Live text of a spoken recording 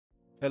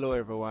Hello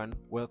everyone,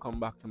 welcome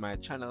back to my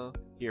channel.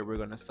 Here we're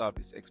going to solve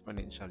this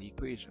exponential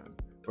equation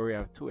where we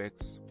have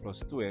 2x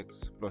plus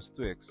 2x plus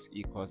 2x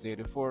equals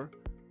 84,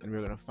 and we're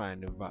going to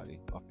find the value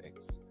of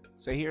x.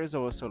 So here's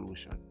our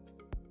solution.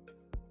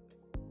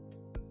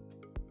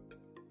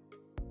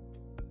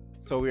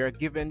 So we are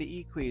given the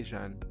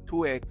equation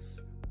 2x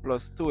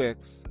plus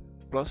 2x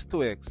plus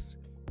 2x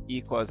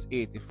equals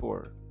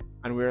 84,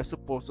 and we are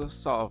supposed to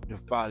solve the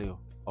value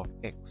of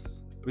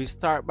x. We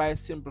start by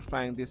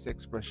simplifying this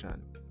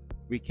expression.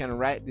 We can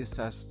write this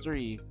as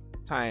 3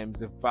 times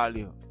the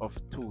value of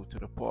 2 to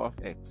the power of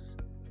x,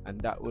 and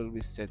that will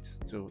be set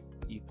to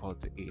equal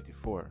to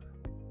 84.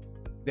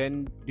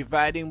 Then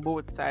dividing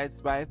both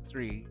sides by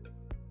 3,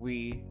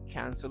 we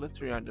cancel the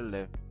 3 on the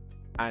left,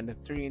 and the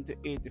 3 into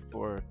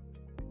 84,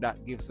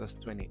 that gives us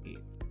 28.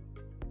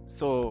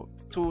 So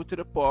 2 to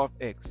the power of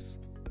x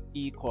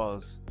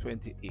equals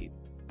 28.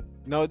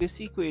 Now this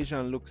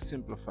equation looks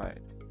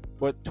simplified,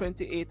 but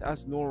 28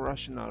 has no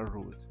rational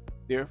root.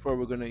 Therefore,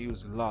 we're going to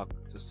use log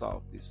to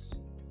solve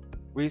this.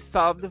 We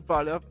solve the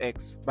value of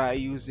x by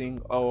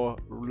using our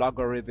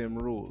logarithm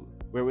rule,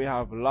 where we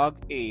have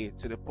log a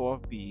to the power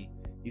of b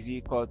is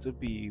equal to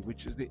b,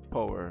 which is the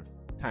power,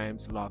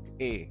 times log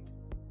a.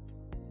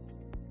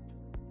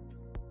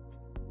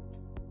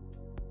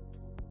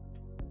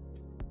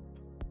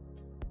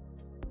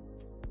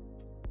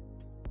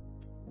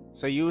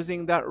 So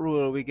using that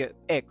rule, we get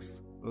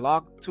x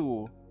log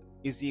 2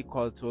 is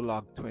equal to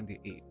log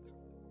 28.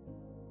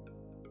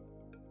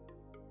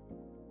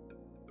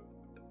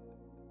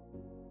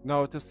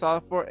 Now to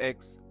solve for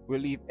x, we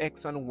leave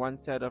x on one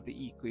side of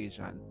the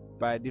equation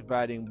by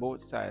dividing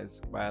both sides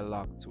by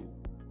log 2.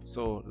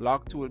 So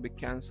log 2 will be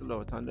cancelled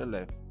out on the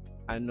left,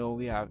 and now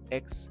we have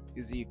x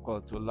is equal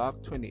to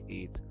log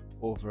 28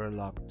 over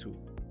log 2.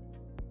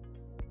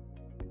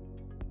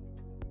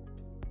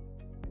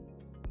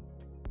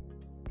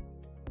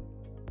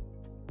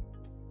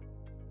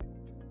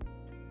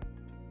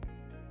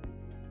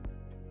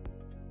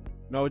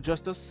 Now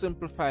just to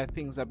simplify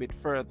things a bit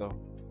further,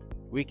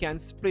 we can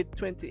split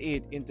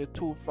 28 into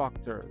two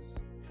factors,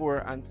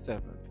 4 and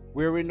 7,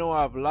 where we now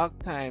have log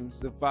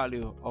times the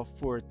value of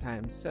 4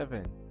 times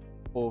 7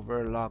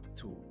 over log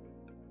 2.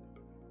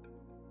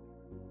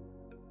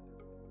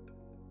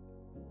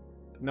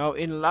 Now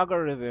in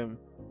logarithm,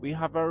 we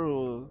have a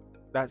rule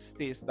that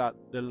states that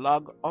the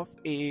log of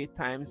a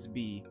times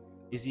b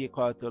is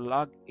equal to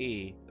log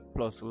a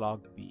plus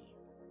log b.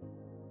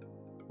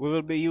 We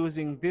will be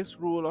using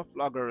this rule of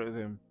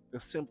logarithm to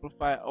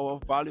simplify our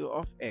value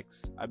of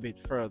x a bit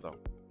further.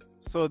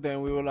 So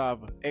then we will have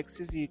x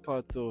is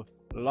equal to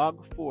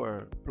log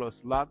 4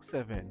 plus log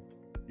 7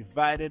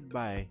 divided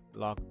by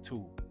log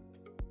 2.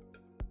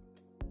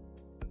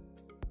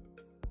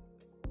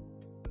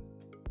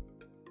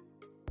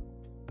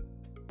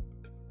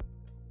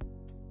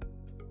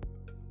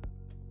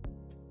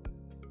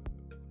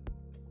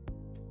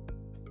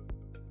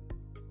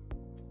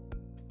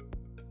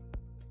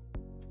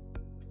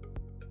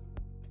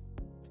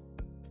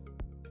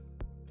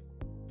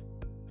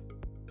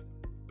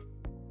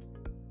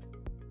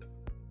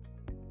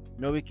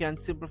 Now we can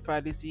simplify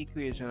this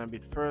equation a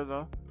bit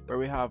further, where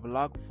we have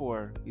log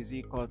 4 is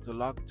equal to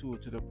log 2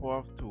 to the power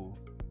of 2.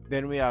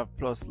 Then we have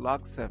plus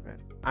log 7.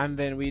 And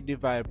then we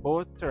divide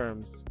both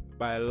terms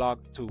by log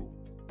 2.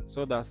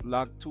 So that's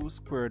log 2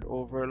 squared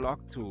over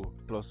log 2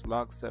 plus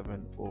log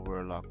 7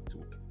 over log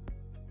 2.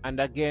 And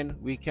again,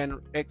 we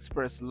can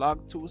express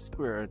log 2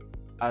 squared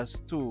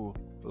as 2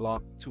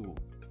 log 2.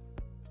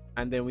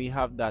 And then we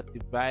have that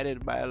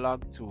divided by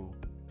log 2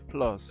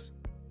 plus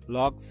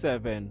log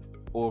 7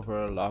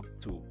 over log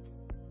 2.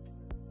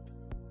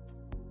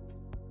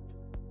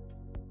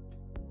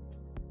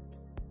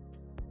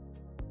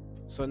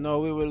 So now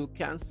we will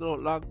cancel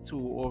out log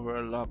 2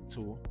 over log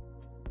 2,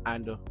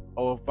 and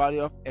our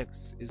value of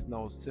x is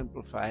now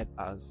simplified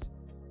as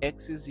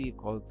x is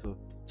equal to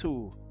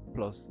 2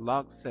 plus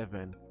log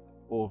 7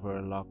 over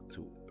log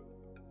 2.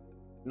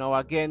 Now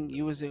again,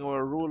 using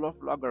our rule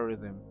of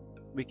logarithm,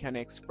 we can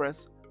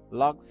express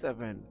log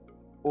 7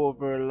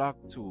 over log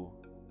 2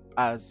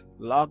 as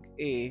log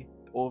a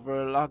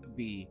over log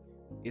b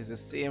is the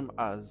same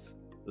as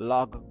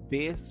log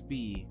base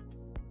b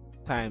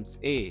times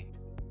a.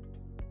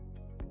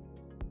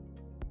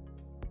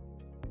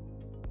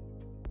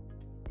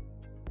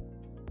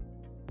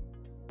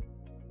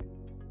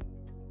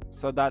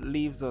 So that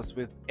leaves us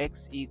with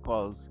x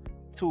equals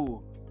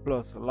 2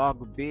 plus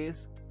log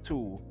base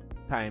 2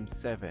 times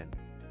 7.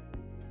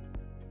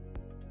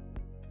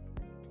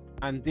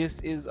 And this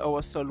is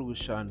our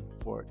solution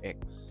for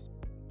x.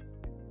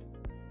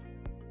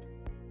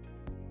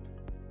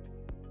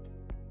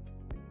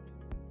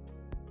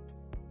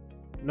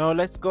 Now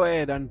let's go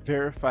ahead and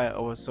verify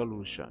our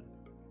solution.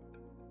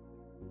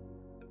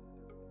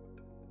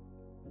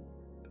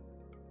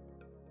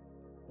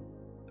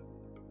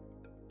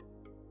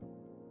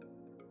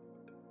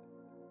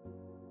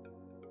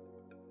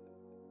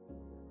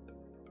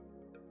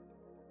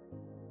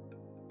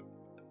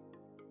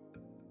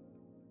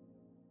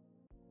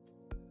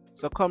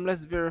 So come,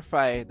 let's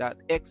verify that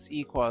x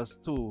equals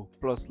 2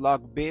 plus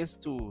log base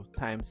 2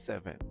 times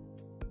 7.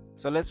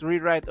 So let's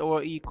rewrite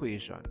our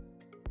equation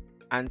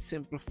and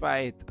simplify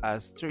it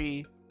as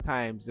 3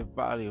 times the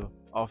value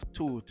of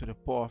 2 to the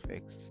power of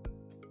x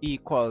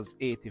equals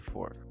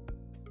 84.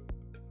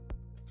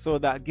 So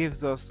that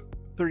gives us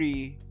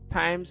 3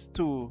 times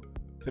 2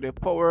 to the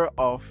power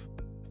of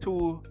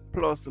 2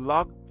 plus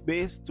log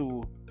base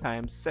 2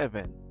 times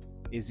 7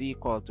 is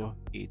equal to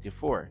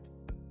 84.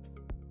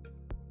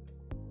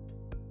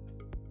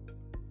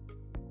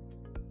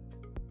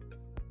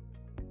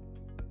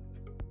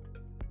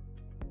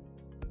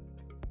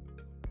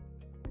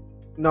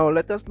 Now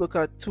let us look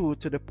at 2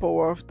 to the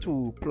power of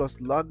 2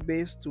 plus log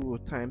base 2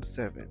 times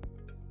 7.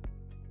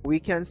 We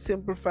can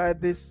simplify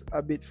this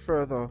a bit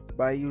further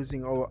by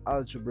using our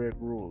algebraic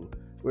rule.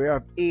 We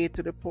have a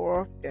to the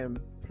power of m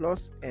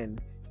plus n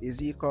is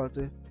equal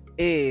to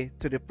a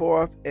to the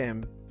power of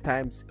m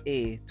times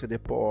a to the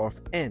power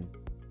of n.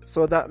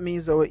 So that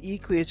means our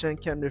equation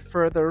can be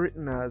further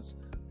written as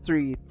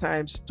 3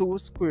 times 2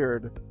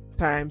 squared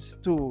times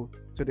 2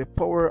 to the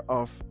power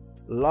of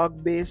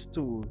log base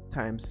 2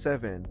 times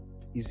 7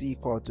 is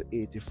equal to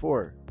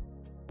 84.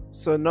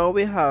 So now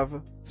we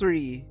have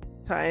 3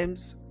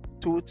 times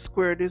 2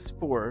 squared is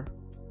 4.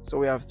 So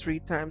we have 3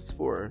 times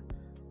 4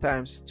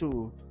 times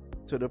 2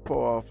 to the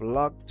power of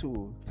log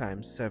 2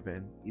 times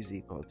 7 is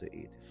equal to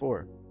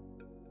 84.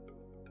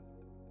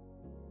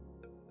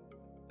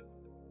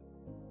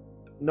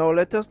 Now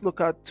let us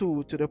look at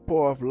 2 to the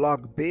power of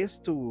log base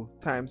 2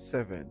 times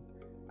 7.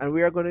 And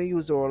we are going to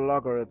use our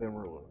logarithm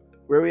rule,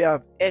 where we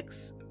have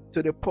x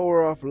to the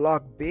power of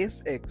log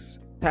base x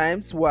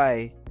times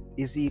y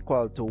is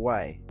equal to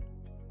y.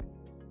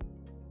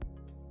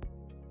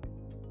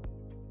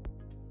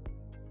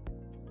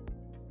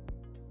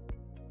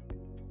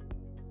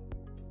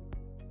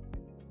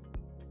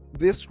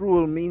 This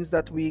rule means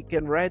that we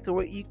can write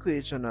our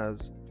equation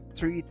as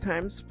 3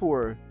 times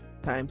 4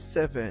 times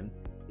 7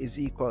 is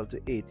equal to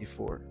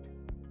 84.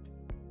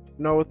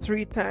 Now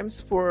 3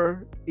 times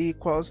 4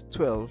 equals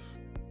 12,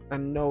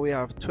 and now we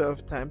have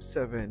 12 times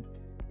 7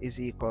 is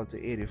equal to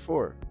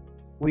 84.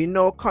 We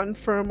now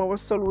confirm our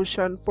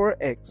solution for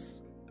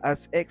x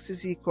as x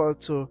is equal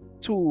to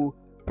 2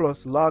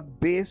 plus log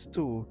base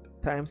 2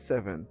 times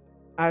 7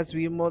 as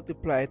we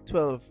multiply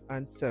 12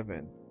 and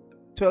 7.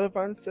 12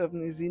 and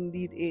 7 is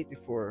indeed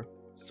 84,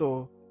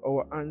 so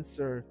our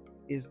answer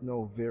is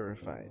now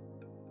verified.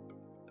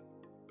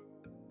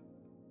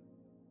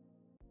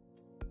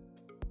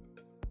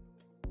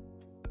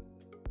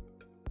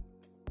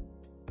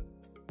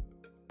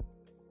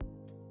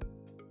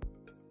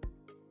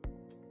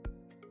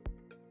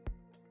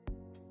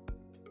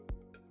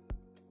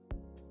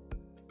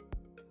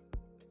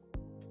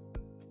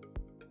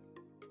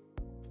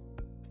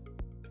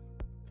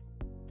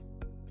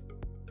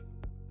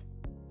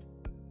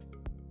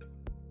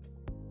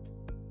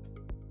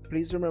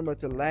 Please remember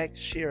to like,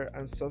 share,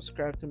 and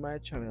subscribe to my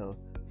channel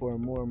for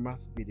more math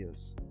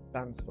videos.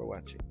 Thanks for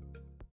watching.